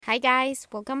Hi, guys.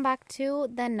 Welcome back to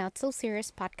the Not So Serious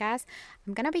podcast.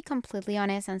 I'm going to be completely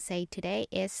honest and say today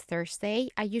is Thursday.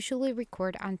 I usually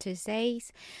record on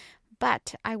Tuesdays,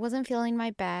 but I wasn't feeling my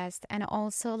best. And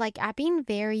also, I've been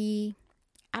very,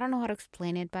 I don't know how to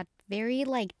explain it, but very,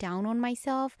 down on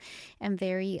myself and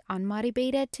very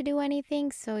unmotivated to do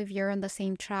anything. So, if you're on the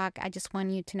same track, I just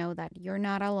want you to know that you're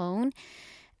not alone.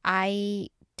 I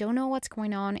don't know what's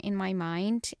going on in my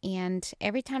mind, and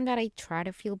every time that I try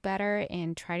to feel better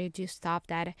and try to do stuff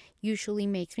that usually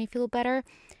makes me feel better,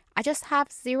 I just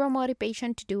have zero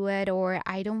motivation to do it, or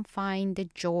I don't find the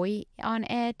joy on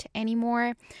it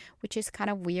anymore, which is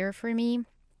kind of weird for me.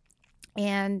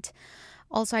 And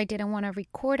also, I didn't want to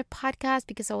record a podcast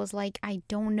because I was like, I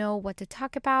don't know what to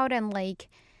talk about, and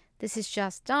this is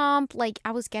just dumb.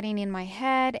 I was getting in my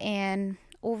head and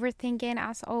overthinking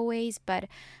as always, but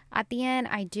at the end,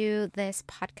 I do this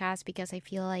podcast because I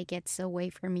feel like it's a way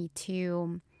for me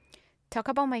to talk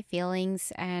about my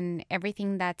feelings and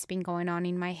everything that's been going on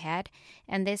in my head.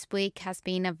 And this week has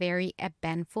been a very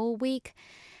eventful week.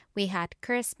 We had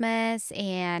Christmas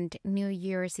and New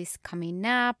Year's is coming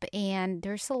up, and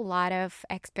there's a lot of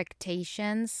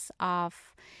expectations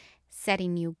of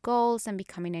setting new goals and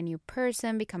becoming a new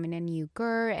person, becoming a new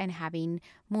girl, and having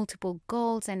multiple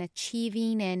goals and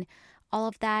achieving and all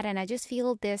of that. And I just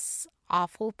feel this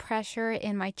awful pressure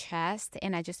in my chest,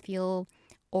 and I just feel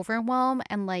overwhelmed.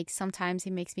 And sometimes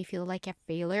it makes me feel like a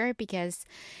failure because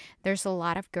there's a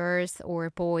lot of girls or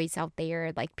boys out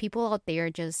there, people out there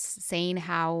just saying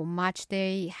how much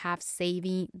they have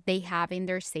in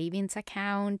their savings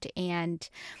account and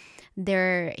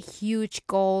their huge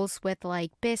goals with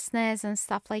business and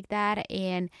stuff like that.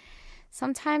 And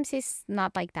sometimes it's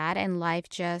not like that, and life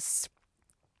just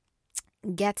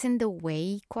gets in the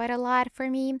way quite a lot for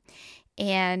me.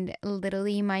 And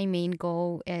literally, my main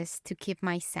goal is to keep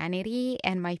my sanity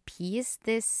and my peace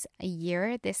this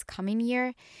coming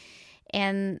year.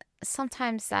 And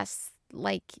sometimes that's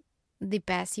the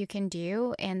best you can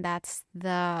do, and that's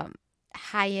the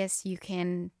highest you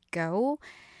can go.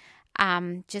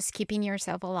 Just keeping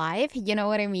yourself alive, you know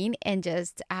what I mean? And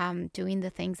just doing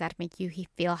the things that make you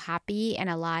feel happy and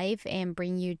alive and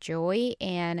bring you joy,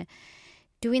 and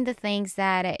doing the things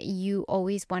that you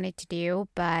always wanted to do,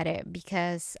 but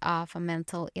because of a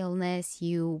mental illness,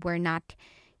 you were not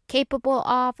capable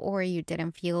of, or you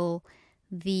didn't feel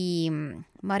the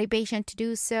motivation to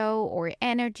do so or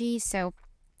energy. So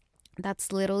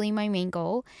that's literally my main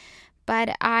goal.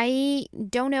 But I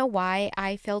don't know why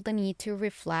I felt the need to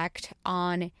reflect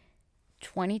on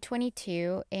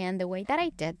 2022. And the way that I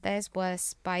did this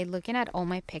was by looking at all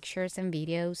my pictures and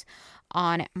videos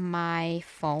on my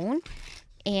phone.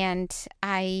 And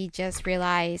I just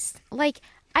realized,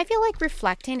 I feel like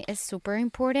reflecting is super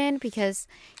important because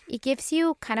it gives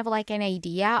you kind of an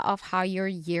idea of how your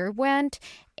year went.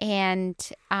 And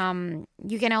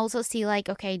you can also see,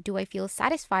 okay, do I feel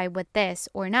satisfied with this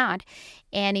or not?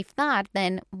 And if not,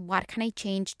 then what can I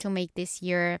change to make this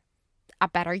year a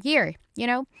better year, you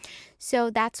know? So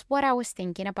that's what I was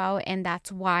thinking about, and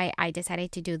that's why I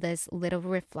decided to do this little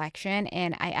reflection.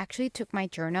 And I actually took my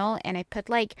journal and I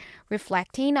put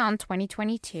reflecting on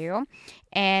 2022,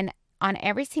 and on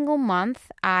every single month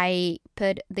I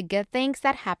put the good things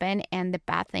that happened and the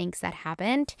bad things that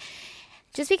happened,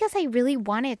 just because I really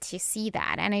wanted to see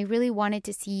that, and I really wanted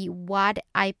to see what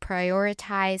I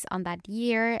prioritize on that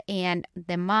year and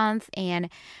the month. And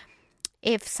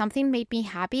if something made me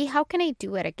happy, how can I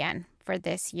do it again for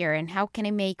this year? And how can I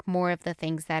make more of the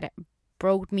things that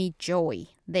brought me joy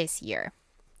this year?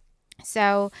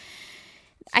 So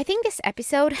I think this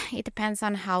episode, it depends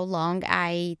on how long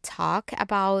I talk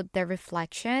about the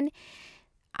reflection.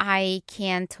 I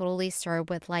can totally start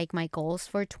with my goals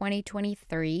for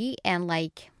 2023 and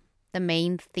the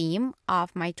main theme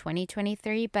of my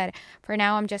 2023. But for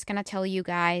now, I'm just going to tell you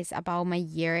guys about my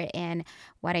year and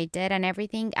what I did and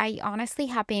everything. I honestly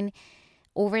have been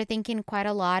overthinking quite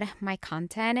a lot my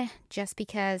content, just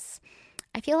because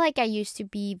I feel like I used to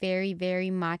be very,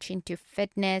 very much into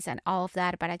fitness and all of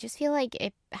that, but I just feel like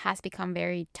it has become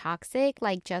very toxic.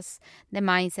 Just the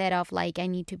mindset of I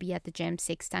need to be at the gym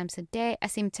 6 times a day,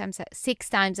 6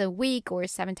 times a week or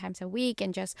 7 times a week,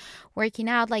 and just working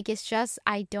out. It's just,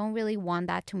 I don't really want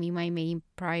that to be my main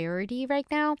priority right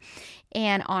now.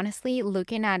 And honestly,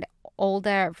 looking at all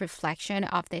the reflection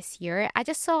of this year, I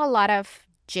just saw a lot of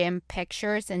gym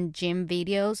pictures and gym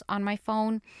videos on my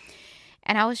phone.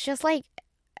 And I was just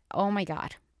oh my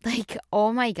God.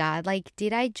 Oh my God.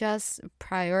 Did I just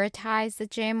prioritize the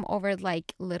gym over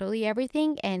literally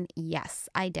everything? And yes,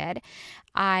 I did.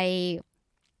 I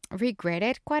regret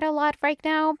it quite a lot right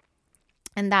now.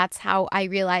 And that's how I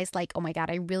realized, like, oh my God,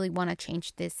 I really want to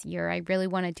change this year. I really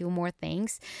want to do more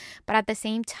things. But at the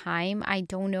same time, I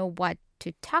don't know what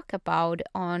to talk about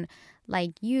on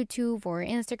like YouTube or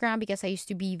Instagram because I used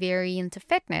to be very into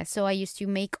fitness. So I used to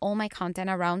make all my content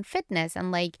around fitness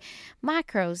and like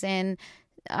macros and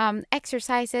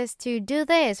exercises to do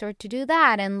this or to do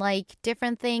that, and like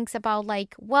different things about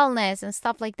like wellness and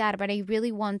stuff like that. But I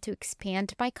really want to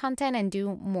expand my content and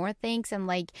do more things and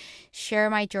like share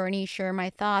my journey, share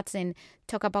my thoughts, and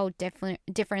talk about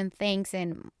different things,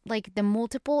 and like the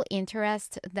multiple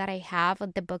interests that I have,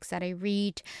 the books that I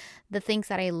read, the things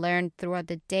that I learned throughout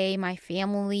the day, my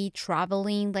family,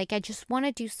 traveling. Like I just want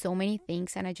to do so many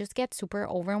things, and I just get super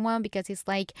overwhelmed because it's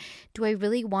like, do I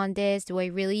really want this? Do I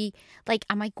really, like,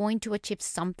 am I going to achieve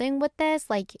something with this?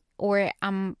 Like, or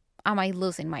am I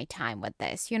losing my time with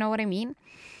this? You know what I mean?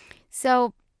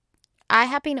 So I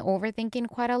have been overthinking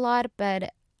quite a lot,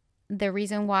 but the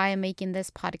reason why I'm making this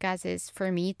podcast is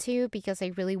for me too, because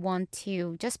I really want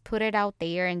to just put it out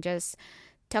there and just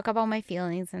talk about my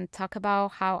feelings and talk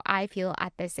about how I feel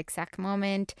at this exact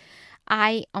moment.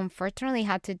 I unfortunately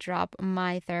had to drop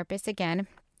my therapist again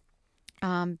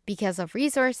because of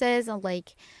resources.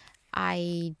 Like,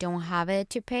 I don't have it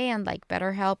to pay, and like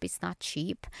BetterHelp is not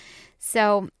cheap.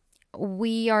 So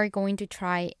we are going to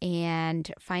try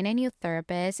and find a new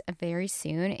therapist very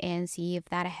soon and see if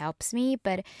that helps me.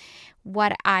 But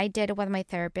what I did with my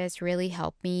therapist really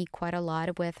helped me quite a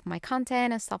lot with my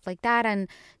content and stuff like that, and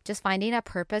just finding a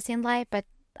purpose in life. But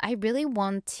I really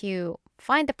want to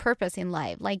find the purpose in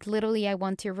life. Like literally, I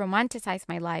want to romanticize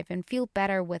my life and feel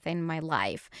better within my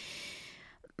life.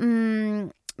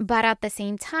 But at the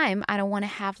same time, I don't want to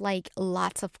have like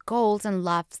lots of goals and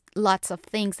lots of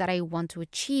things that I want to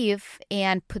achieve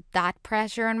and put that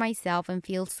pressure on myself and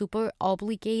feel super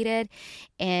obligated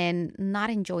and not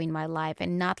enjoying my life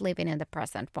and not living in the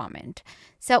present moment.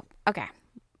 So, okay,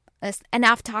 that's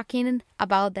enough talking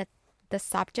about the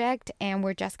subject, and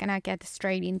we're just gonna get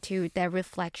straight into the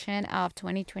reflection of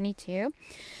 2022.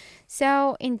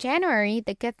 So in January,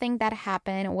 the good thing that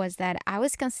happened was that I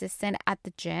was consistent at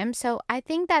the gym. So I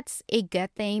think that's a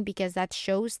good thing because that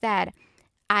shows that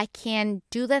I can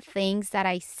do the things that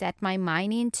I set my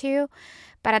mind into.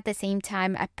 But at the same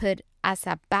time, I put as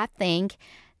a bad thing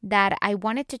that I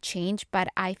wanted to change, but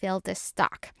I felt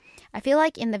stuck. I feel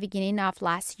like in the beginning of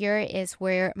last year is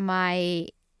where my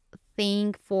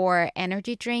thing for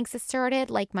energy drinks started,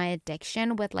 like my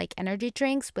addiction with like energy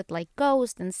drinks with like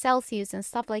Ghost and Celsius and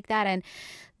stuff like that, and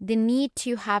the need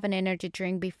to have an energy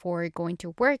drink before going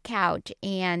to work out,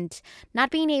 and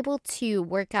not being able to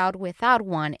work out without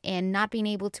one, and not being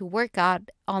able to work out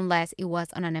unless it was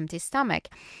on an empty stomach.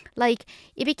 Like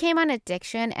it became an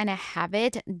addiction and a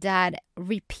habit that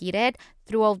repeated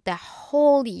throughout the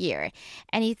whole year,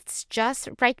 and it's just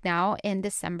right now in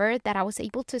December that I was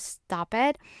able to stop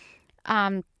it,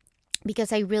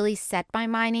 because I really set my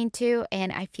mind into,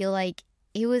 and I feel like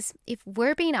it was, if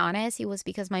we're being honest, it was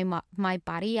because my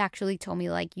body actually told me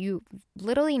like, you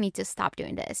literally need to stop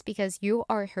doing this because you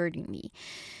are hurting me.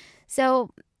 So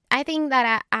I think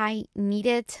that I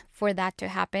needed for that to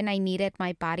happen. I needed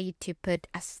my body to put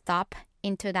a stop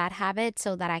into that habit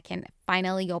so that I can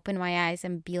finally open my eyes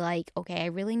and be like, okay, I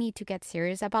really need to get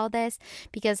serious about this,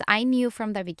 because I knew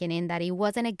from the beginning that it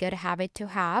wasn't a good habit to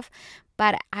have,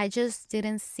 but I just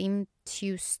didn't seem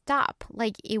to stop.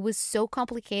 Like it was so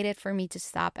complicated for me to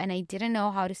stop, and I didn't know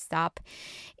how to stop.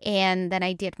 And then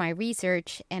I did my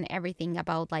research and everything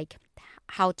about like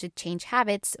how to change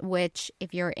habits, which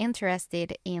if you're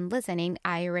interested in listening,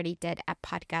 I already did a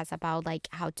podcast about like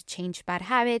how to change bad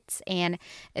habits and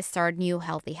start new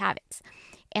healthy habits.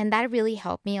 And that really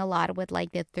helped me a lot with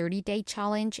like the 30-day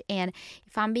challenge. And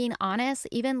if I'm being honest,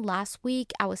 even last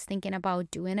week I was thinking about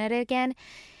doing it again,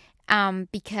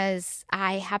 because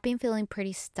I have been feeling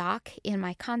pretty stuck in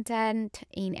my content,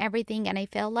 in everything, and I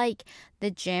felt like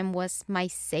the gym was my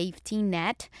safety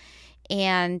net.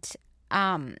 And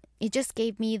it just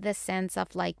gave me the sense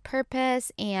of like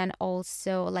purpose and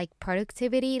also like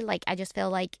productivity. Like I just feel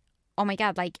like, oh my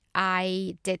God, like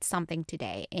I did something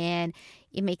today and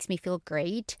it makes me feel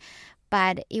great.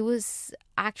 But it was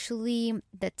actually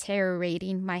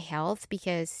deteriorating my health,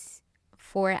 because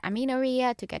for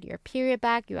amenorrhea to get your period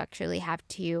back, you actually have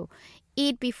to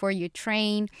eat before you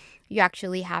train. You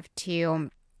actually have to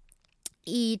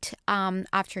eat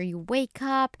after you wake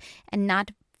up and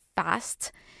not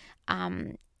fast.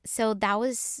 So that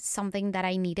was something that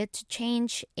I needed to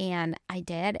change, and I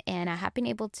did, and I have been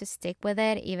able to stick with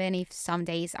it even if some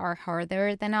days are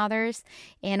harder than others.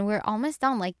 And we're almost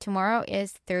done. Like tomorrow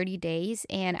is 30 days,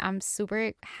 and I'm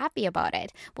super happy about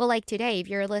it. Well, like today, if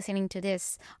you're listening to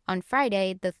this on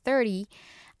Friday, the 30,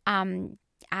 um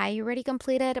I already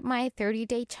completed my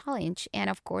 30-day challenge, and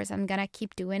of course I'm gonna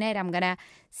keep doing it. I'm gonna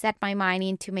set my mind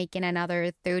into making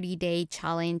another 30-day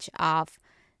challenge of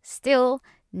still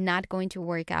not going to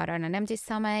work out on an empty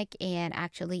stomach and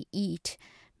actually eat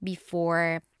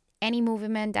before any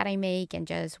movement that I make, and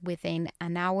just within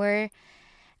an hour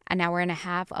and a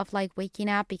half of like waking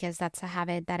up, because that's a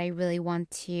habit that I really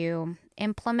want to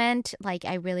implement. Like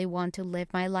I really want to live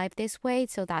my life this way,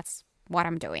 so that's what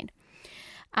I'm doing.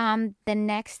 The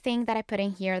next thing that I put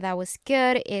in here that was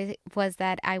good was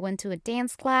that I went to a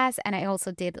dance class, and I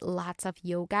also did lots of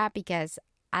yoga, because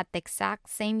at the exact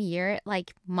same year,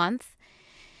 like month,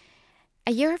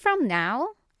 a year from now,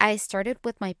 I started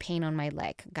with my pain on my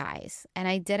leg, guys, and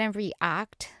I didn't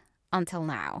react until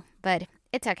now, but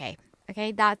it's okay.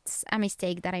 Okay, that's a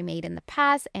mistake that I made in the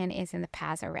past and is in the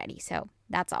past already. So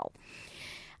that's all.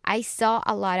 I saw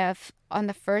a lot of, on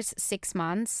the first 6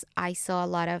 months, I saw a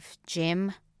lot of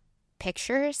gym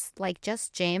pictures, like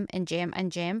just gym and gym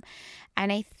and gym.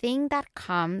 And I think that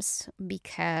comes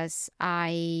because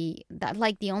like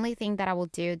the only thing that I will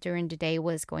do during the day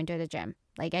was going to the gym.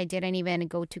 Like I didn't even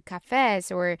go to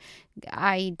cafes, or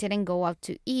I didn't go out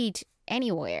to eat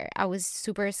anywhere. I was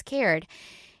super scared.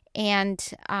 And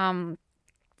I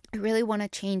really want to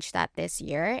change that this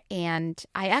year. And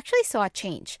I actually saw a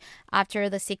change after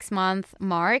the 6 month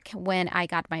mark when I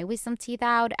got my wisdom teeth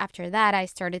out. After that, I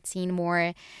started seeing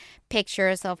more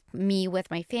pictures of me with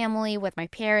my family, with my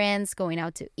parents, going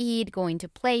out to eat, going to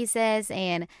places.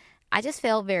 And I just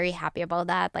felt very happy about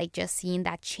that, like just seeing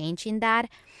that change in that.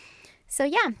 So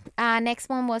yeah, next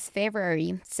one was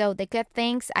February. So the good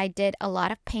things, I did a lot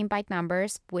of paint by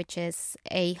numbers, which is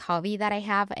a hobby that I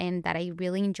have and that I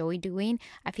really enjoy doing.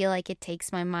 I feel like it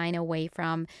takes my mind away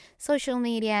from social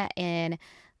media and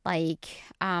like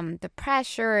the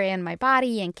pressure in my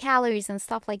body and calories and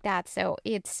stuff like that. So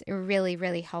it's really,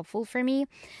 really helpful for me.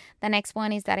 The next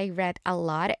one is that I read a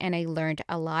lot and I learned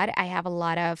a lot. I have a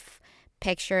lot of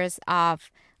pictures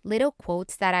of little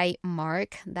quotes that I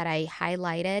mark, that I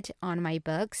highlighted on my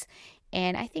books.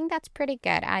 And I think that's pretty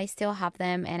good. I still have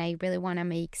them, and I really want to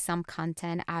make some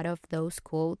content out of those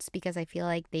quotes because I feel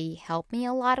like they help me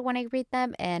a lot when I read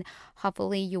them, and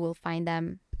hopefully you will find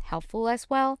them helpful as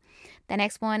well. The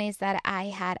next one is that I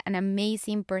had an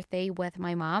amazing birthday with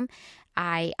my mom.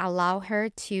 I allow her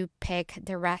to pick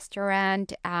the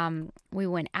restaurant. We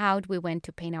went out, we went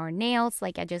to paint our nails.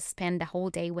 Like I just spent the whole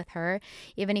day with her.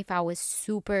 Even if I was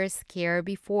super scared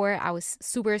before, I was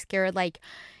super scared like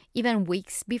even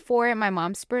weeks before my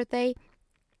mom's birthday.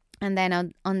 And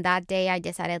then on that day, I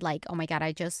decided like, oh my God,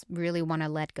 I just really want to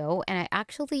let go. And I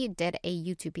actually did a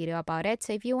YouTube video about it.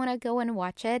 So if you want to go and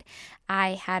watch it,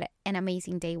 I had an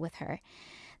amazing day with her.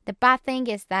 The bad thing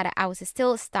is that I was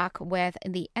still stuck with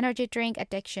the energy drink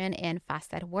addiction and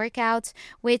fasted workouts,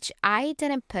 which I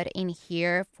didn't put in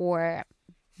here for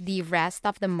the rest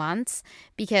of the months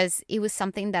because it was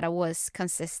something that I was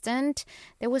consistent.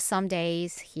 There was some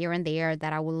days here and there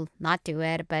that I will not do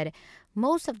it, but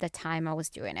most of the time I was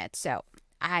doing it. So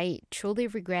I truly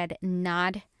regret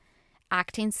not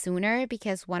acting sooner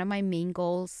because one of my main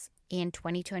goals in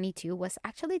 2022 was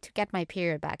actually to get my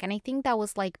period back. And I think that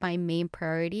was like my main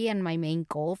priority and my main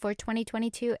goal for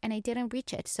 2022, and I didn't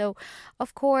reach it. So,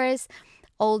 of course,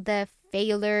 all the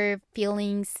failure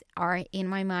feelings are in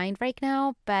my mind right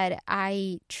now, but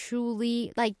I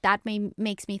truly like that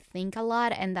makes me think a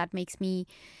lot, and that makes me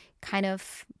kind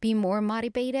of be more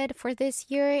motivated for this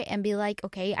year and be like,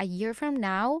 okay, a year from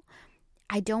now,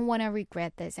 I don't want to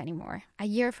regret this anymore. A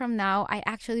year from now, I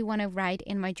actually want to write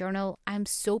in my journal, I'm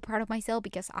so proud of myself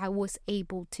because I was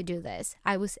able to do this.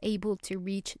 I was able to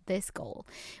reach this goal,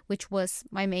 which was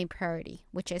my main priority,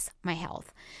 which is my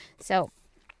health. So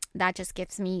that just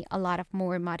gives me a lot of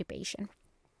more motivation.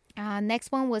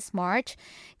 Next one was March.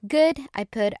 Good.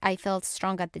 I felt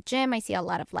strong at the gym. I see a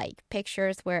lot of like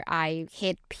pictures where I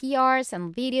hit PRs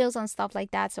and videos and stuff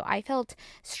like that. So I felt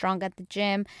strong at the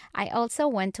gym. I also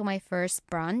went to my first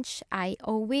brunch. I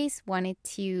always wanted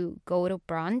to go to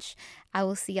brunch. I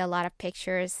will see a lot of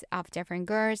pictures of different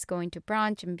girls going to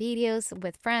brunch and videos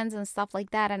with friends and stuff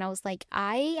like that. And I was like,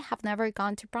 I have never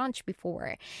gone to brunch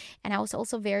before. And I was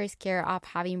also very scared of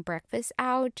having breakfast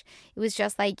out. It was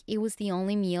just like, it was the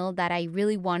only meal meal that I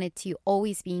really wanted to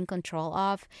always be in control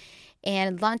of.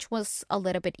 And lunch was a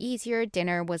little bit easier,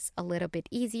 dinner was a little bit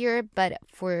easier, but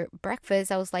for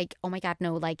breakfast, I was like, oh my God,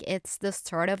 no, like it's the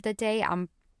start of the day. I'm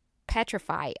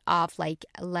petrified of like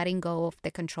letting go of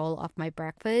the control of my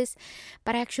breakfast.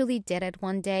 But I actually did it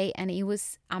one day and it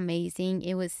was amazing.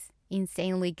 It was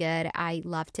insanely good. I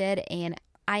loved it. And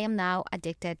I am now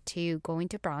addicted to going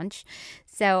to brunch.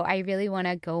 So I really want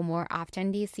to go more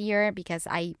often this year because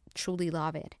I truly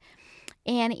love it.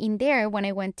 And in there, when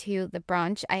I went to the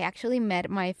brunch, I actually met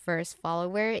my first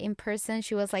follower in person.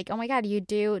 She was like, oh my God, you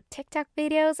do TikTok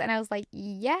videos? And I was like,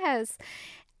 yes.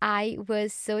 I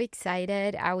was so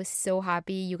excited. I was so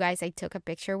happy. You guys, I took a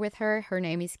picture with her. Her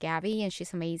name is Gabby and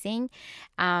she's amazing.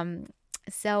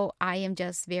 So I am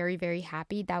just very, very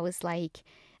happy. That was like,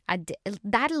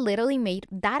 that literally made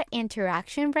that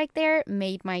interaction right there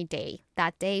made my day.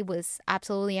 That day was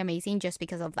absolutely amazing just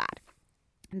because of that.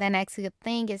 The next good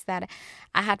thing is that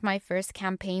I had my first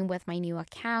campaign with my new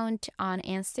account on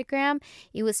Instagram.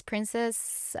 It was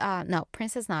Princess no,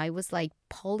 it was like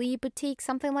Polly Boutique,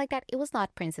 something like that. It was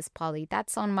not Princess Polly.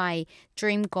 That's on my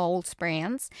Dream Goals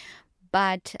brands.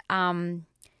 But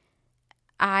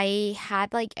I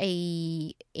had like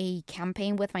a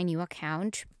campaign with my new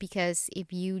account because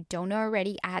if you don't know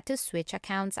already, I had to switch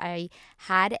accounts. I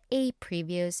had a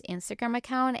previous Instagram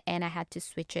account and I had to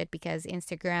switch it because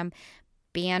Instagram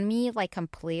banned me like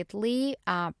completely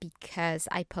because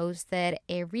I posted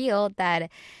a reel that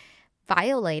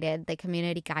violated the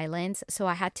community guidelines. So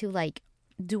I had to like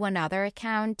do another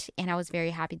account and I was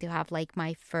very happy to have like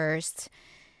my first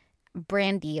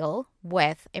brand deal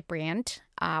with a brand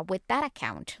with that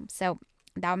account. So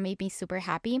that made me super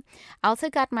happy. I also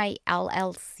got my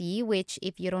LLC, which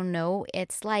if you don't know,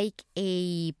 it's like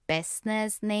a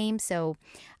business name. So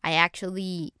I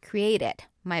actually created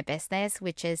my business,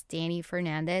 which is Danny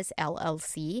Fernandez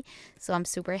LLC. So I'm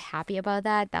super happy about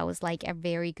that. That was like a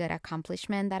very good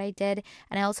accomplishment that I did.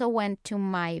 And I also went to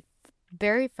my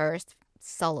very first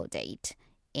solo date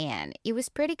and it was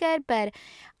pretty good. But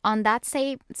on that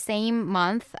same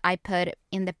month, I put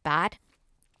in the bat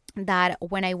that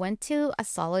when I went to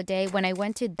that solo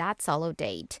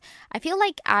date, I feel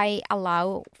like I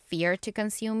allow fear to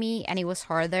consume me and it was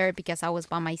harder because I was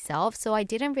by myself. So I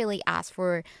didn't really ask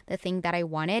for the thing that I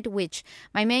wanted, which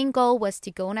my main goal was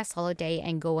to go on a solo date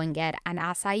and go and get an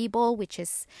acai bowl, which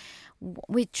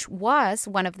was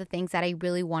one of the things that I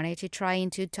really wanted to try in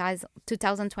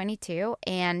 2022.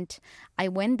 And I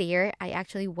went there. I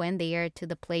actually went there to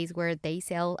the place where they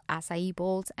sell acai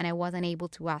bowls and I wasn't able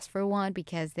to ask for one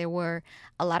because there were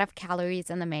a lot of calories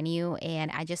on the menu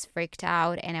and I just freaked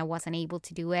out and I wasn't able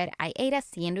to do it. I ate a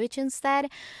sandwich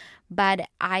instead, but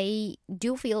I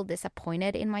do feel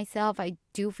disappointed in myself. I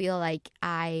do feel like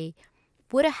I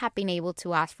would have been able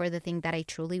to ask for the thing that I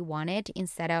truly wanted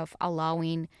instead of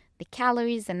allowing the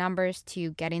calories, the numbers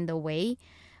to get in the way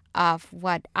of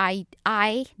what I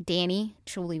Danny,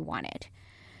 truly wanted.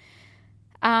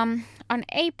 On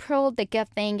April, the good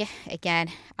thing, again,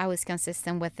 I was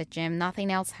consistent with the gym.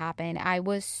 Nothing else happened. I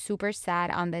was super sad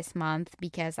on this month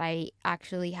because I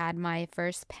actually had my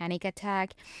first panic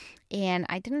attack. And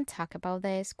I didn't talk about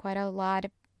this quite a lot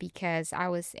because I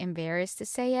was embarrassed to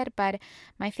say it. But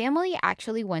my family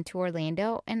actually went to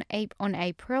Orlando on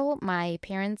April, my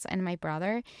parents and my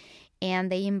brother.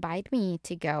 And they invited me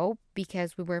to go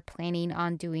because we were planning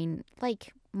on doing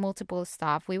like multiple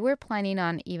stuff. We were planning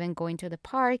on even going to the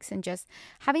parks and just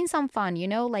having some fun,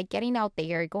 like getting out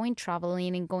there, going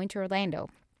traveling and going to Orlando.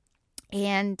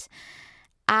 And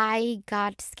I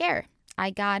got scared.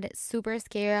 I got super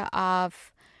scared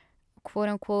of quote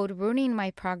unquote ruining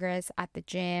my progress at the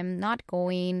gym, not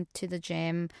going to the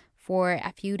gym for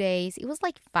a few days. It was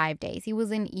like 5 days. It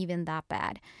wasn't even that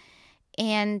bad.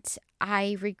 And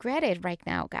I regret it right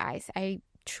now, guys. I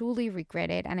truly regret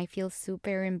it. And I feel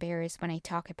super embarrassed when I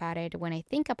talk about it, when I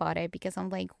think about it, because I'm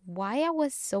like, why I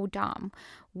was so dumb?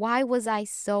 Why was I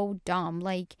so dumb?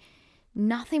 Like,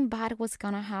 nothing bad was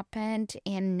gonna happen.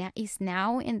 And it's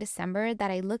now in December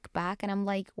that I look back and I'm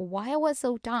like, why I was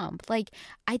so dumb? Like,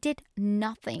 I did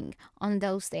nothing on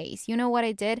those days. You know what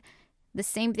I did? The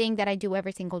same thing that I do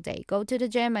every single day. Go to the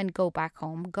gym and go back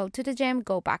home. Go to the gym,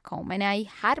 go back home. And I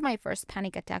had my first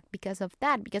panic attack because of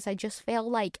that, because I just felt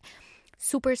like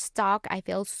super stuck. I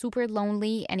felt super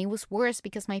lonely. And it was worse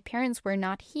because my parents were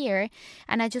not here.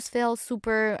 And I just felt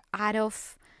super out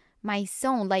of my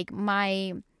zone, like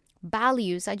my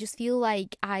values. I just feel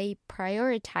like I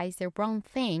prioritized the wrong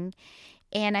thing.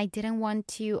 And I didn't want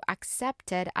to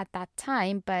accept it at that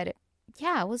time. But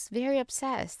yeah, I was very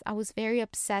obsessed. I was very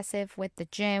obsessive with the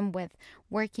gym, with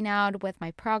working out, with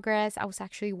my progress. I was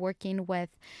actually working with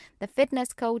the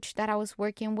fitness coach that I was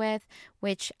working with,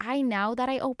 which I now that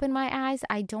I open my eyes,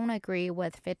 I don't agree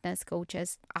with fitness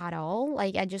coaches at all.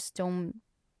 Like I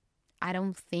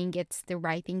don't think it's the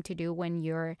right thing to do when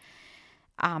you're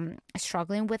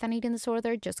struggling with an eating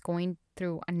disorder, just going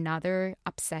through another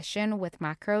obsession with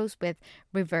macros, with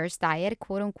reverse diet,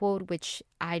 quote unquote, which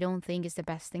I don't think is the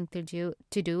best thing to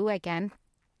do. Again,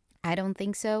 I don't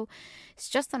think so. It's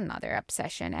just another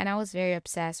obsession. And I was very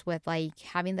obsessed with like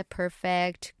having the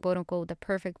perfect, quote unquote, the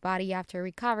perfect body after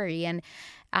recovery and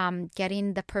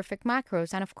getting the perfect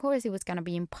macros. And of course, it was going to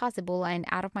be impossible and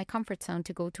out of my comfort zone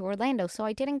to go to Orlando. So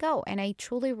I didn't go. And I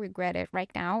truly regret it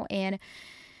right now. And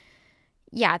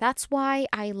yeah, that's why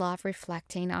I love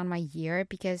reflecting on my year,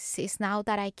 because it's now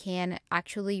that I can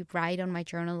actually write on my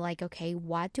journal, like, okay,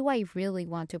 what do I really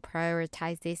want to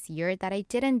prioritize this year that I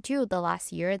didn't do the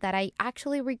last year that I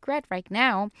actually regret right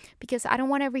now, because I don't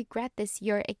want to regret this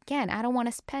year again. I don't want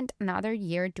to spend another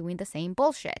year doing the same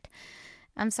bullshit.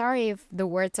 I'm sorry if the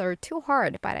words are too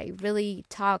hard, but I really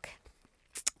talk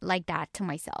like that to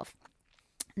myself.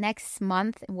 Next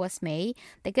month was May.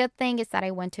 The good thing is that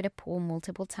I went to the pool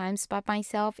multiple times by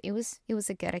myself. It was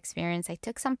a good experience. I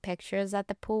took some pictures at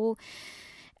the pool.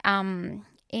 And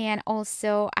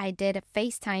also I did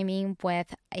FaceTiming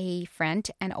with a friend,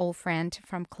 an old friend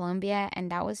from Colombia, and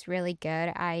that was really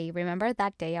good. I remember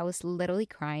that day I was literally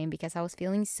crying because I was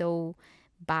feeling so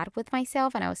bad with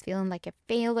myself and I was feeling like a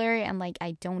failure and like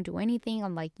I don't do anything.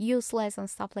 I'm like useless and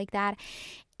stuff like that.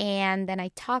 And then I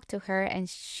talked to her and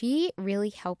she really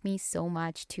helped me so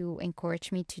much to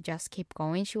encourage me to just keep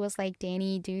going. She was like,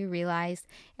 Danny, do you realize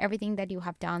everything that you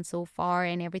have done so far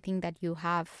and everything that you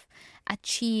have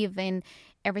achieved and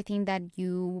everything that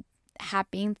you have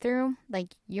been through?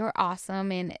 Like, you're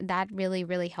awesome. And that really,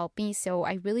 really helped me. So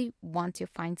I really want to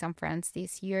find some friends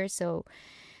this year so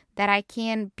that I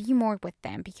can be more with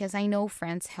them, because I know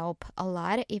friends help a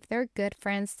lot. If they're good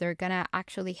friends, they're gonna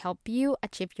actually help you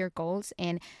achieve your goals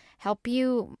and help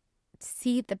you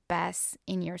see the best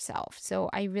in yourself. So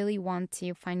I really want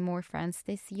to find more friends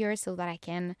this year so that I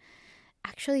can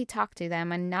actually talk to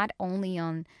them, and not only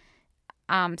on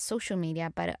social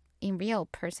media, but in real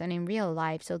person, in real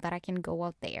life, so that I can go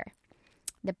out there.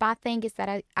 The bad thing is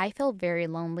that I felt very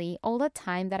lonely all the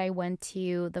time that I went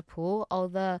to the pool, all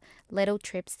the little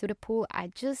trips to the pool. I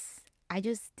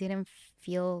just didn't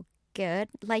feel good.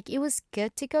 Like, it was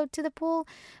good to go to the pool,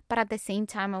 but at the same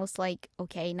time I was like,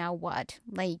 okay, now what?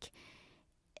 Like,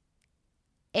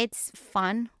 it's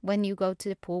fun when you go to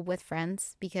the pool with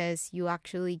friends because you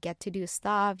actually get to do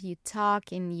stuff, you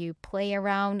talk and you play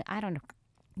around. I don't know.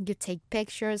 You take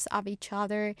pictures of each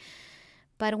other.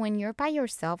 But when you're by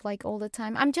yourself, like all the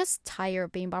time, I'm just tired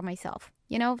of being by myself,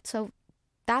 you know? So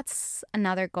that's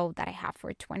another goal that I have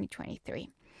for 2023.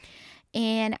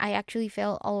 And I actually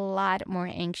feel a lot more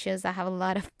anxious. I have a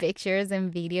lot of pictures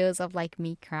and videos of like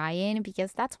me crying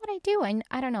because that's what I do. And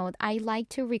I don't know, I like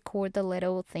to record the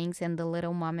little things and the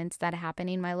little moments that happen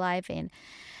in my life. And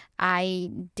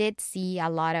I did see a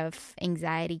lot of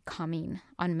anxiety coming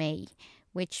on May,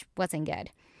 which wasn't good.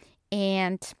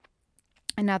 And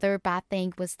another bad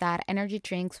thing was that energy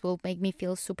drinks will make me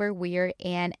feel super weird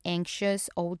and anxious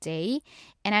all day.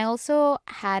 And I also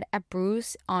had a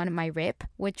bruise on my rib,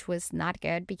 which was not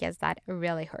good because that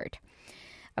really hurt.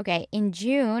 Okay, in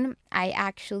June, I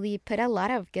actually put a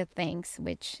lot of good things,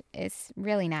 which is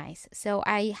really nice. So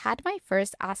I had my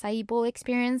first acai bowl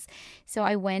experience. So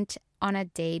I went on a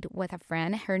date with a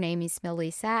friend. Her name is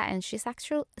Melissa, and she's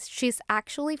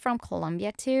actually from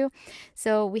Colombia too.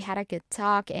 So we had a good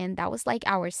talk, and that was like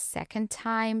our second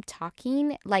time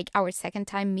talking, like our second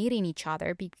time meeting each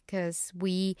other, because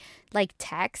we like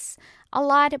text a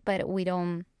lot, but we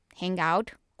don't hang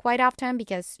out quite often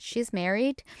because she's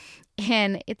married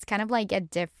and it's kind of like a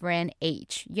different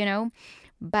age, you know?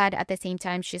 But at the same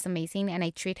time, she's amazing and I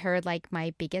treat her like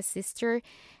my biggest sister,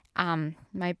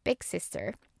 my big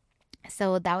sister.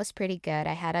 So that was pretty good.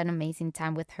 I had an amazing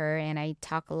time with her and I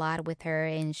talk a lot with her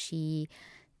and she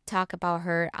talk about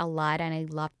her a lot and I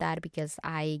love that because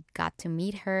I got to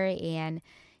meet her and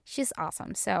she's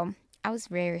awesome. So I was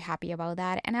very happy about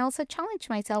that. And I also challenged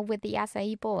myself with the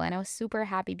acai bowl and I was super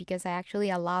happy because I actually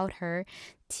allowed her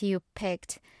to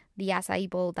pick the acai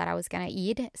bowl that I was gonna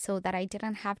eat so that I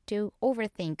didn't have to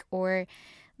overthink or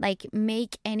like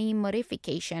make any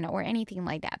modification or anything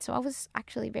like that. So I was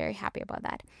actually very happy about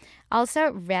that. I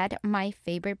also read my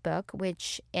favorite book,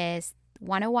 which is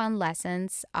 101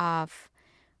 Lessons of,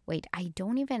 wait, I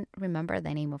don't even remember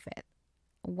the name of it.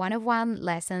 101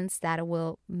 Lessons that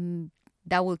will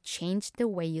that will change the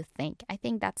way you think. I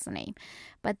think that's the name.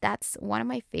 But that's one of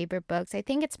my favorite books. I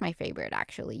think it's my favorite,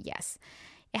 actually. Yes.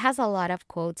 It has a lot of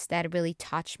quotes that really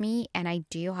touch me, and I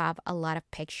do have a lot of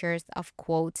pictures of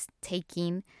quotes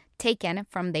taken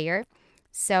from there.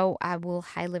 So I will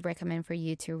highly recommend for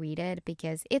you to read it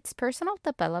because it's personal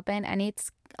development and it's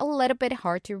a little bit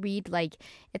hard to read. Like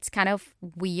it's kind of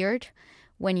weird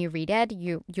when you read it.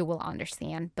 You will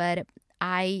understand, but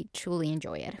I truly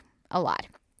enjoy it a lot.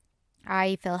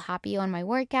 I felt happy on my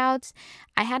workouts.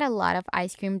 I had a lot of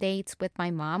ice cream dates with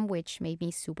my mom, which made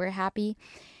me super happy.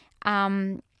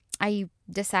 um, I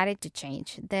decided to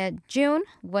change. The June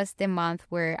was the month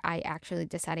where I actually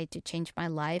decided to change my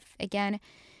life again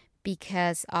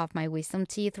because of my wisdom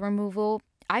teeth removal.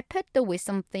 I put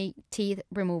the teeth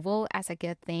removal as a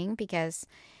good thing because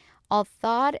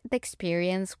although the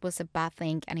experience was a bad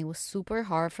thing and it was super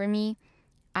hard for me,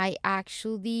 I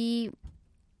actually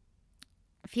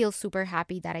feel super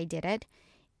happy that I did it.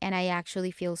 And I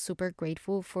actually feel super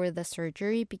grateful for the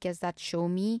surgery because that showed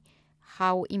me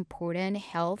how important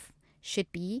health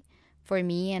should be for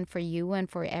me and for you and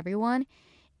for everyone.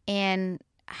 And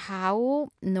how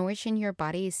nourishing your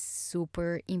body is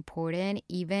super important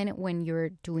even when you're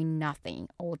doing nothing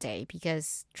all day.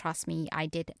 Because trust me, I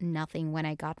did nothing when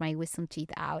I got my wisdom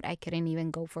teeth out. I couldn't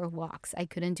even go for walks. I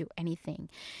couldn't do anything.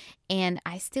 And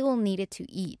I still needed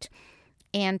to eat.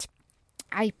 And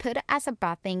I put as a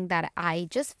bad thing that I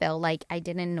just felt like I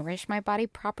didn't nourish my body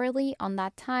properly on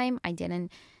that time. I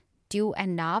didn't do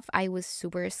enough. I was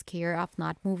super scared of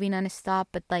not moving and stuff.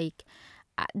 But like,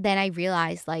 then I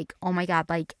realized like, oh my God,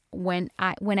 like when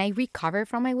I recovered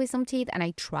from my wisdom teeth and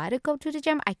I tried to go to the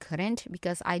gym, I couldn't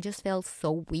because I just felt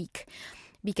so weak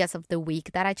because of the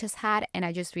week that I just had. And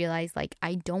I just realized like,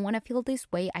 I don't want to feel this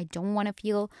way. I don't want to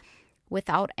feel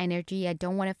without energy. I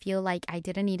don't want to feel like I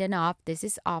didn't eat enough. This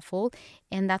is awful.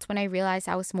 And that's when I realized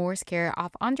I was more scared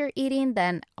of under eating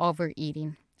than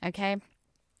overeating. Okay.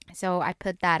 So I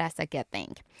put that as a good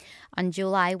thing. On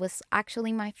July was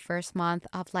actually my first month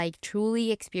of like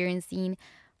truly experiencing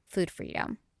food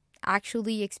freedom.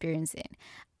 Actually experiencing.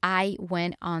 I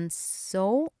went on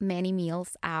so many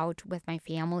meals out with my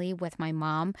family, with my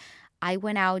mom. I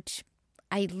went out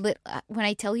when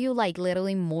I tell you like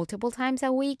literally multiple times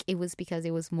a week, it was because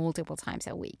it was multiple times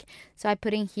a week. So I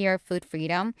put in here food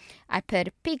freedom. I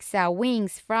put pizza,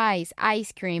 wings, fries,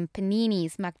 ice cream,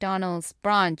 paninis, McDonald's,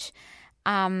 brunch.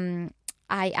 I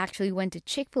actually went to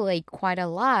Chick-fil-A quite a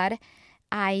lot.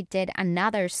 I did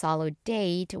another solo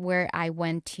date where I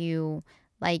went to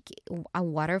like a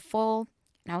waterfall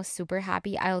and I was super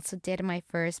happy. I also did my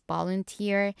first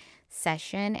volunteer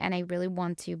session and I really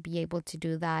want to be able to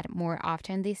do that more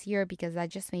often this year because that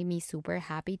just made me super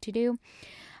happy to do.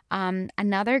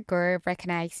 Another girl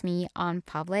recognized me on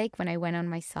public when I went on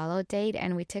my solo date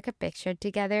and we took a picture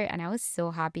together and I was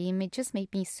so happy. It just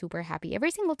made me super happy.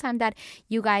 Every single time that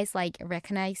you guys like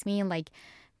recognize me in like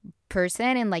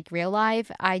person in like real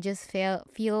life, I just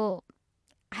feel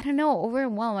I don't know,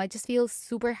 overwhelmed. I just feel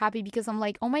super happy because I'm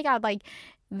like, oh my God, like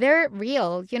they're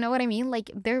real. You know what I mean? Like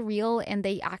they're real and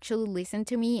they actually listen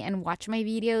to me and watch my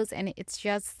videos and it's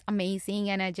just amazing.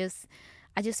 And I just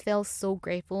felt so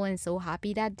grateful and so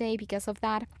happy that day because of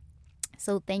that.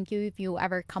 So thank you if you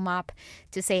ever come up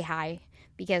to say hi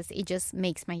because it just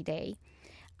makes my day.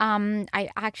 I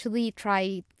actually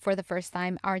tried for the first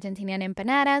time Argentinian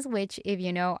empanadas, which, if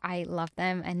you know, I love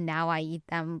them, and now I eat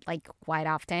them like quite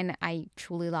often. I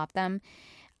truly love them.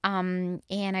 And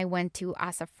I went to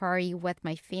a safari with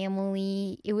my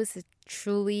family. It was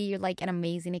truly like an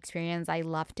amazing experience. I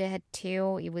loved it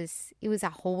too. It was a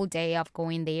whole day of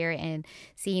going there and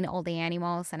seeing all the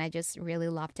animals, and I just really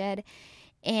loved it.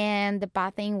 And the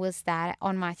bad thing was that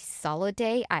on my solo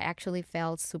day, I actually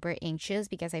felt super anxious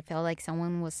because I felt like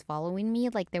someone was following me.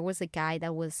 Like there was a guy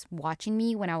that was watching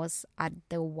me when I was at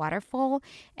the waterfall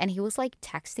and he was like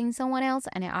texting someone else.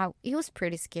 And it was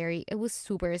pretty scary. It was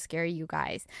super scary, you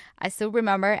guys. I still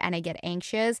remember and I get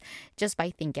anxious just by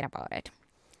thinking about it.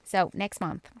 So next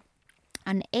month,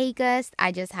 on August,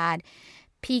 I just had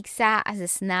pizza as a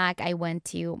snack. I went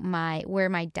to where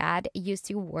my dad used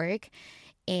to work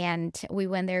and we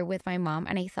went there with my mom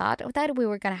and I thought that we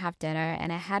were gonna have dinner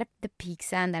and I had the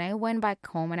pizza and then I went back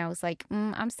home and I was like,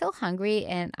 I'm still hungry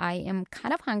and I am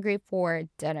kind of hungry for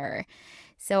dinner.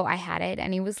 So I had it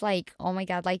and it was like, oh my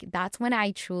God, like that's when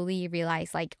I truly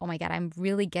realized like, oh my God, I'm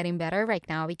really getting better right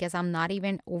now because I'm not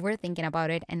even overthinking about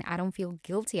it and I don't feel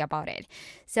guilty about it.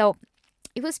 So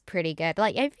it was pretty good.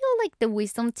 Like I feel like the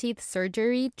wisdom teeth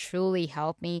surgery truly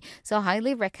helped me. So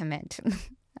highly recommend.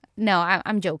 No,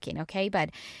 I'm joking, okay? But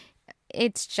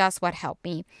it's just what helped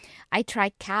me. I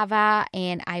tried kava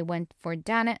and I went for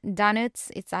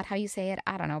donuts. Is that how you say it?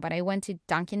 I don't know, but I went to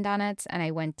Dunkin' Donuts and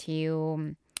I went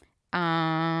to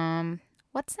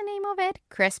what's the name of it?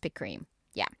 Krispy Kreme.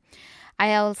 Yeah.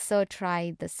 I also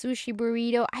tried the sushi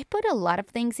burrito. I put a lot of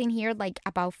things in here like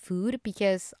about food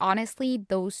because honestly,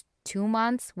 those 2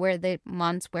 months were the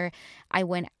months where I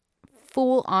went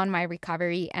full on my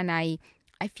recovery, and I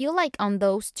feel like on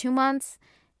those 2 months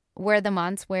were the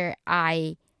months where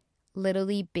I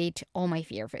literally beat all my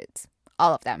fear foods,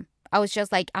 all of them. I was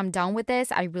just like, I'm done with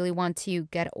this. I really want to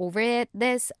get over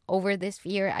this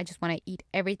fear. I just want to eat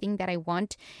everything that I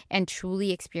want and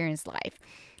truly experience life.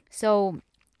 So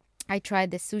I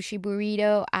tried the sushi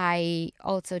burrito. I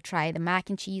also tried the mac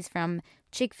and cheese from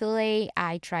Chick-fil-A.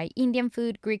 I tried Indian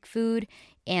food, Greek food,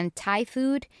 and Thai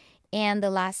food. And the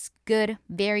last good,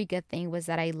 very good thing was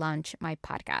that I launched my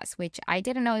podcast, which I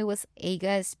didn't know it was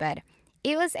August, but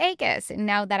it was August.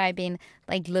 Now that I've been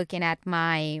like looking at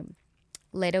my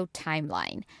little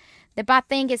timeline. The bad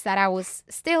thing is that I was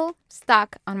still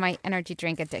stuck on my energy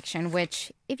drink addiction,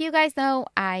 which, if you guys know,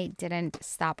 I didn't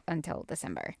stop until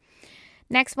December.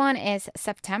 Next one is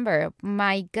September.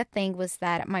 My good thing was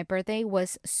that my birthday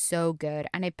was so good,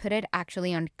 and I put it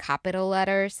actually on capital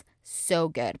letters, so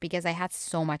good, because I had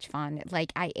so much fun.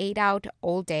 Like, I ate out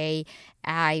all day.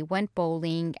 I went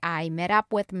bowling. I met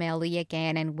up with Melly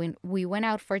again, and when we went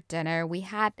out for dinner, we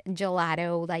had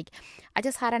gelato. Like, I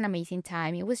just had an amazing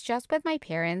time. It was just with my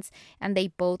parents, and they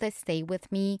both stayed with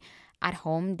me at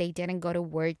home. They didn't go to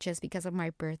work just because of my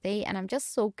birthday, and I'm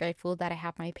just so grateful that I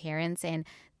have my parents, and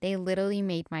they literally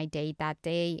made my day that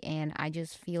day, and I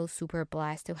just feel super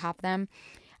blessed to have them.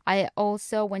 I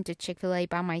also went to Chick-fil-A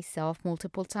by myself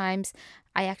multiple times.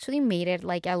 I actually made it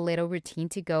like a little routine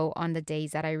to go on the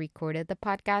days that I recorded the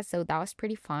podcast, so that was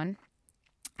pretty fun.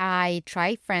 I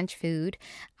tried French food.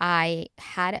 I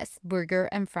had a burger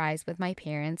and fries with my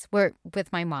parents,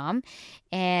 with my mom,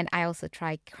 and I also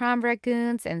tried crab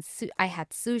ragoons, and I had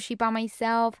sushi by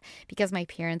myself because my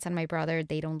parents and my brother,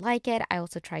 they don't like it. I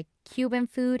also tried Cuban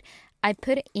food. I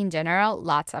put in general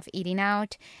lots of eating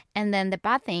out, and then the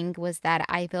bad thing was that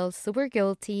I felt super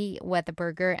guilty with the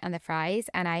burger and the fries,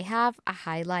 and I have a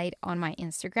highlight on my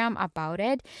Instagram about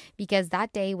it because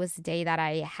that day was the day that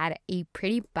I had a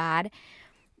pretty bad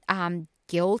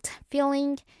guilt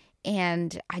feeling,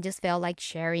 and I just felt like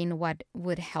sharing what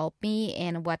would help me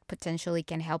and what potentially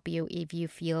can help you if you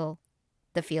feel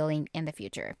the feeling in the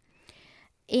future.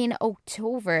 In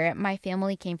October, my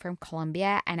family came from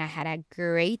Colombia, and I had a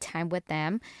great time with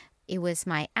them. It was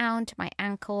my aunt, my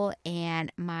uncle, and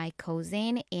my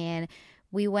cousin, and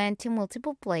we went to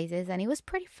multiple places, and it was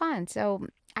pretty fun. So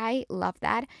I love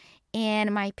that.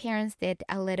 And my parents did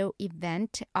a little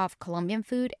event of Colombian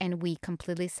food, and we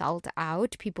completely sold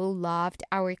out. People loved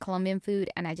our Colombian food,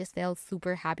 and I just felt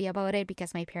super happy about it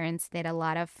because my parents did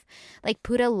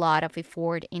put a lot of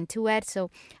effort into it.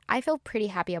 So I feel pretty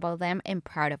happy about them and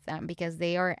proud of them because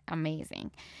they are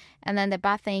amazing. And then the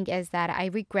bad thing is that I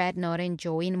regret not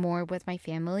enjoying more with my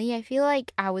family. I feel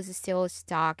like I was still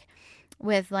stuck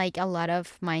with like a lot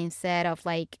of mindset of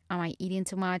like, am I eating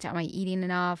too much? Am I eating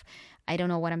enough? I don't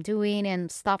know what I'm doing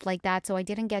and stuff like that. So I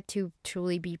didn't get to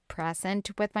truly be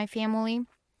present with my family.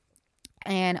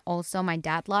 And also my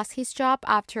dad lost his job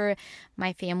after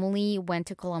my family went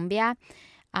to Colombia.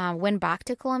 Went back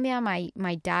to Colombia.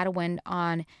 My dad went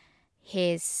on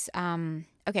his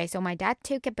okay, so my dad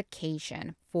took a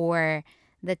vacation for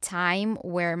the time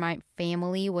where my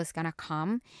family was gonna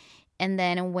come. And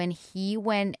then when he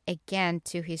went again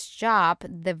to his job,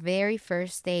 the very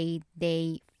first day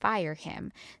they fired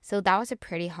him. So that was a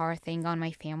pretty hard thing on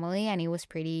my family, and it was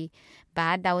pretty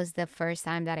bad. That was the first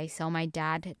time that I saw my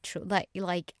dad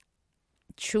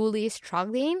truly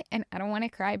struggling, and I don't want to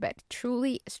cry, but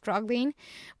truly struggling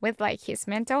with like his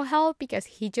mental health because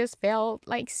he just felt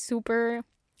like super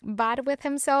bad with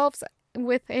himself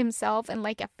and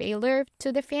like a failure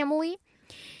to the family.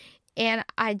 And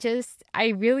I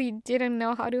really didn't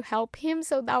know how to help him.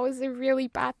 So that was a really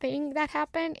bad thing that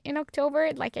happened in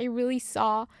October. Like, I really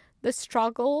saw the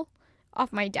struggle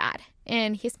of my dad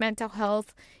and his mental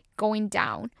health going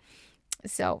down.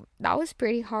 So that was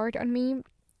pretty hard on me.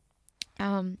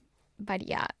 But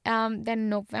yeah, then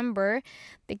November,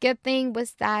 the good thing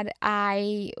was that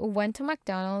I went to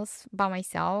McDonald's by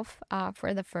myself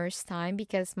for the first time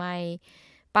because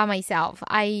by myself.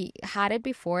 I had it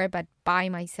before, but by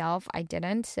myself, I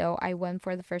didn't. So I went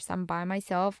for the first time by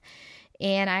myself,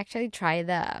 and I actually tried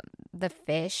the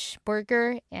fish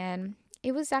burger, and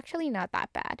it was actually not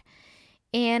that bad.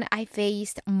 And I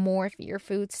faced more fear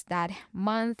foods that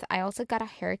month. I also got a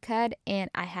haircut and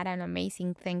I had an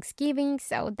amazing Thanksgiving.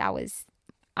 So that was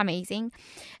amazing.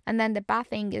 And then the bad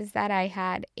thing is that I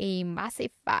had a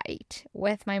massive fight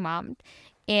with my mom.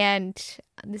 And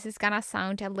this is gonna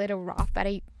sound a little rough, but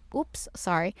oops,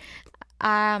 sorry.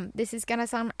 This is gonna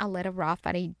sound a little rough,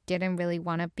 but I didn't really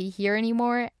want to be here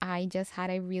anymore. I just had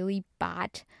a really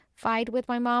bad fight with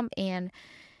my mom, and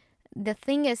the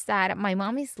thing is that my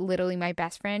mom is literally my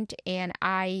best friend, and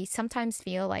I sometimes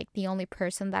feel like the only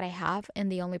person that I have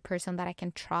and the only person that I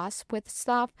can trust with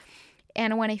stuff.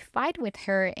 And when I fight with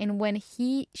her, and when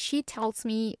she tells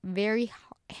me very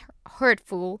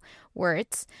hurtful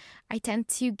words, I tend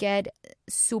to get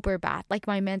super bad. Like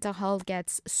my mental health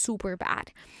gets super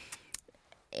bad.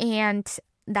 And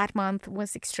that month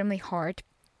was extremely hard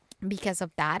because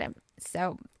of that.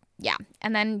 So, yeah.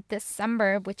 And then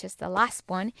December, which is the last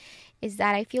one, is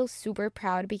that I feel super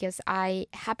proud because I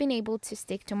have been able to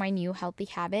stick to my new healthy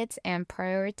habits and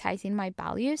prioritizing my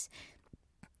values.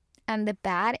 And the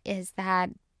bad is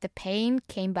that the pain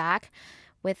came back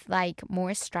with like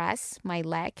more stress. My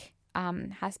leg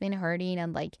has been hurting,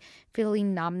 and like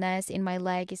feeling numbness in my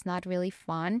leg is not really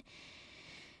fun.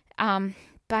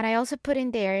 But I also put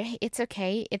in there, it's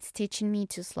okay. It's teaching me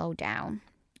to slow down.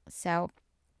 So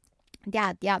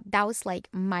yeah, that was like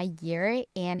my year.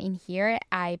 And in here,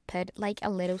 I put like a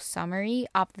little summary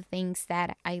of the things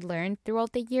that I learned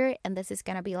throughout the year. And this is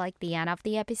gonna be like the end of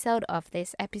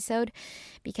this episode,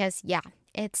 because yeah,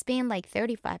 it's been like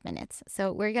 35 minutes.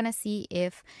 So we're gonna see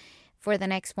if for the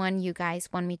next one, you guys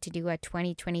want me to do a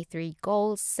 2023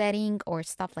 goal setting or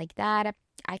stuff like that.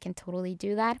 I can totally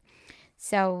do that.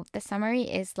 So the summary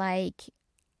is like,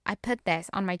 I put this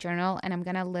on my journal and I'm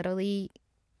gonna literally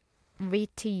read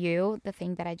to you the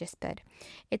thing that I just put.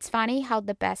 It's funny how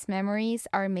the best memories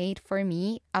are made for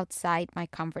me outside my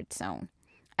comfort zone.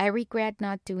 I regret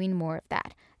not doing more of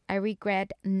that. I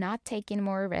regret not taking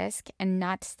more risk and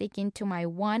not sticking to my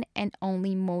one and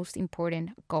only most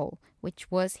important goal, which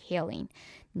was healing.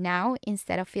 Now,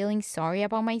 instead of feeling sorry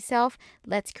about myself,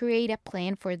 let's create a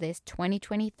plan for this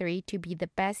 2023 to be the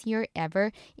best year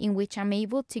ever, in which I'm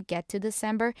able to get to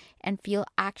December and feel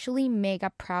actually mega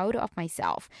proud of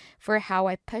myself for how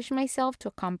I pushed myself to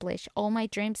accomplish all my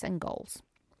dreams and goals.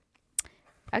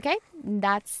 Okay,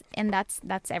 that's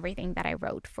everything that I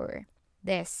wrote for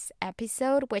this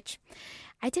episode, which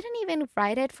I didn't even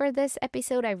write it for this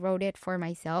episode. I wrote it for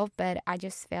myself, but I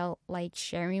just felt like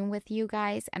sharing with you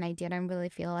guys, and I didn't really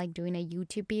feel like doing a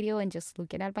YouTube video and just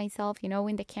looking at myself,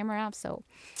 in the camera. So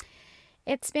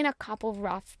it's been a couple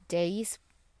rough days.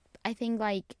 I think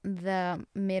like the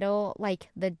middle, like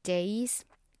the days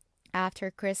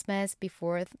after Christmas,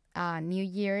 before New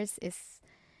Year's is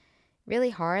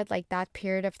really hard. Like that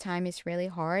period of time is really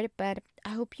hard, but I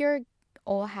hope you're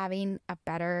all having a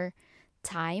better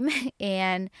time,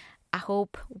 and I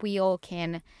hope we all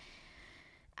can,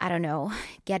 I don't know,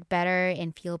 get better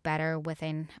and feel better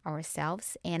within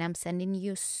ourselves. And I'm sending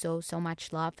you so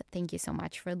much love. Thank you so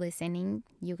much for listening,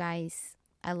 you guys.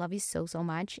 I love you so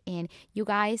much. And you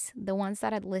guys, the ones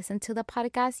that listen to the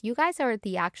podcast, you guys are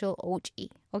the actual OG,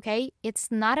 okay? It's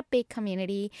not a big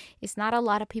community. It's not a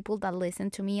lot of people that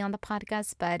listen to me on the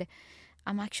podcast, but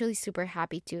I'm actually super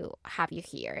happy to have you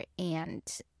here, and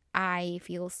I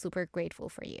feel super grateful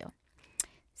for you.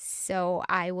 So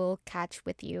I will catch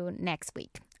with you next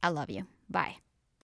week. I love you. Bye.